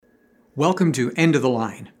Welcome to End of the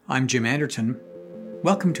Line. I'm Jim Anderton.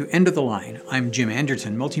 Welcome to End of the Line. I'm Jim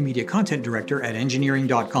Anderton, Multimedia Content Director at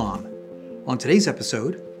Engineering.com. On today's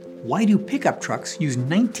episode, why do pickup trucks use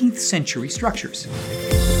 19th century structures?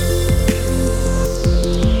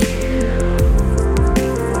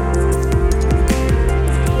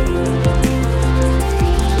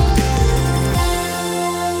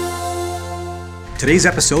 Today's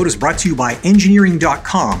episode is brought to you by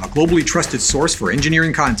Engineering.com, a globally trusted source for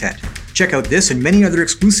engineering content. Check out this and many other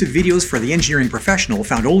exclusive videos for the engineering professional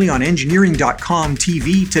found only on Engineering.com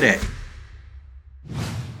TV today.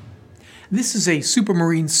 This is a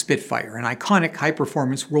Supermarine Spitfire, an iconic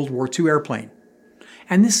high-performance World War II airplane.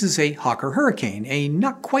 And this is a Hawker Hurricane, a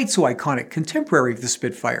not quite so iconic contemporary of the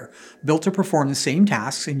Spitfire, built to perform the same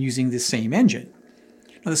tasks and using the same engine.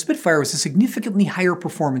 Now, the Spitfire was a significantly higher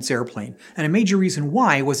performance airplane, and a major reason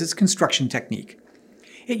why was its construction technique.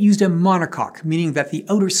 It used a monocoque, meaning that the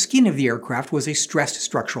outer skin of the aircraft was a stressed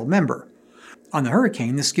structural member. On the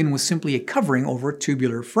Hurricane, the skin was simply a covering over a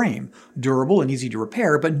tubular frame, durable and easy to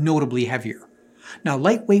repair, but notably heavier. Now,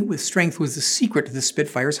 lightweight with strength was the secret to the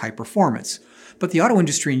Spitfire's high performance, but the auto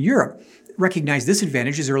industry in Europe recognized this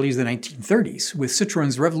advantage as early as the 1930s, with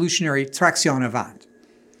Citroën's revolutionary Traction Avant.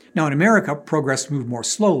 Now, in America, progress moved more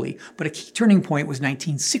slowly, but a key turning point was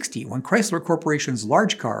 1960, when Chrysler Corporation's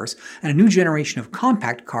large cars and a new generation of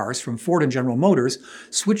compact cars from Ford and General Motors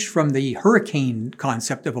switched from the Hurricane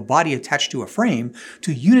concept of a body attached to a frame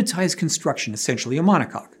to unitized construction, essentially a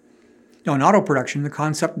monocoque. Now, in auto production, the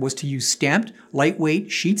concept was to use stamped,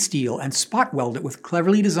 lightweight sheet steel and spot weld it with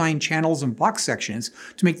cleverly designed channels and box sections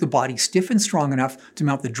to make the body stiff and strong enough to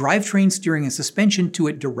mount the drivetrain, steering, and suspension to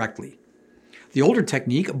it directly. The older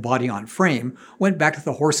technique, body-on-frame, went back to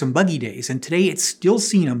the horse and buggy days, and today it's still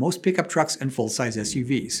seen on most pickup trucks and full-size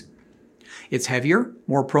SUVs. It's heavier,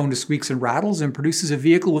 more prone to squeaks and rattles, and produces a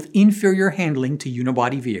vehicle with inferior handling to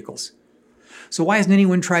unibody vehicles. So why hasn't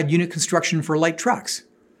anyone tried unit construction for light trucks?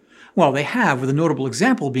 Well, they have, with a notable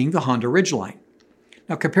example being the Honda Ridgeline.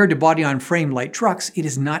 Now, compared to body-on-frame light trucks, it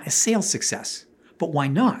is not a sales success. But why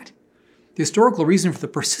not? The historical reason for the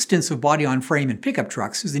persistence of body-on-frame in pickup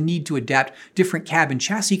trucks is the need to adapt different cab and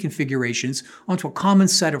chassis configurations onto a common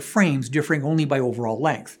set of frames differing only by overall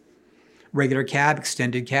length. Regular cab,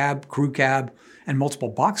 extended cab, crew cab, and multiple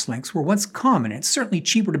box lengths were once common, and it's certainly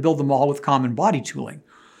cheaper to build them all with common body tooling.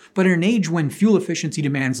 But in an age when fuel efficiency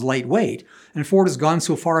demands lightweight, and Ford has gone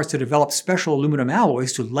so far as to develop special aluminum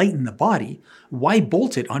alloys to lighten the body, why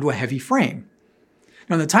bolt it onto a heavy frame?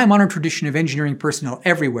 Now, in the time-honored tradition of engineering personnel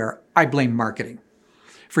everywhere, I blame marketing.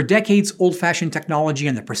 For decades, old-fashioned technology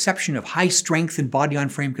and the perception of high strength in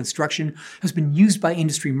body-on-frame construction has been used by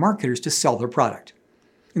industry marketers to sell their product.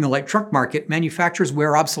 In the light truck market, manufacturers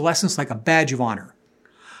wear obsolescence like a badge of honor.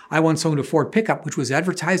 I once owned a Ford pickup which was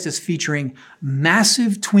advertised as featuring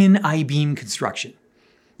massive twin I-beam construction.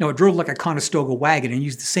 Now, it drove like a Conestoga wagon and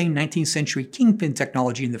used the same 19th century kingpin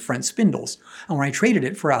technology in the front spindles. And when I traded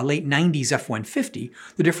it for a late 90s F-150,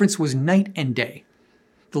 the difference was night and day.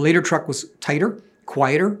 The later truck was tighter,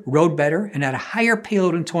 quieter, rode better, and had a higher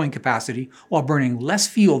payload and towing capacity while burning less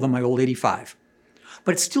fuel than my old 85.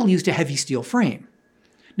 But it still used a heavy steel frame.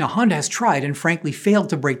 Now, Honda has tried and frankly failed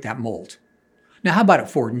to break that mold. Now, how about it,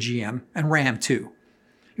 Ford and GM, and Ram too?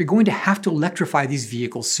 You're going to have to electrify these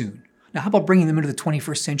vehicles soon. Now, how about bringing them into the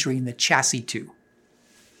 21st century in the chassis too?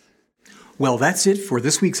 Well, that's it for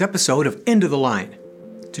this week's episode of End of the Line.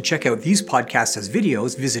 To check out these podcasts as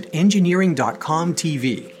videos, visit Engineering.com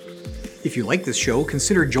TV. If you like this show,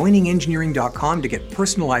 consider joining Engineering.com to get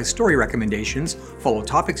personalized story recommendations, follow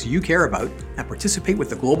topics you care about, and participate with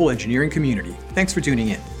the global engineering community. Thanks for tuning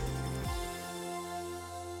in.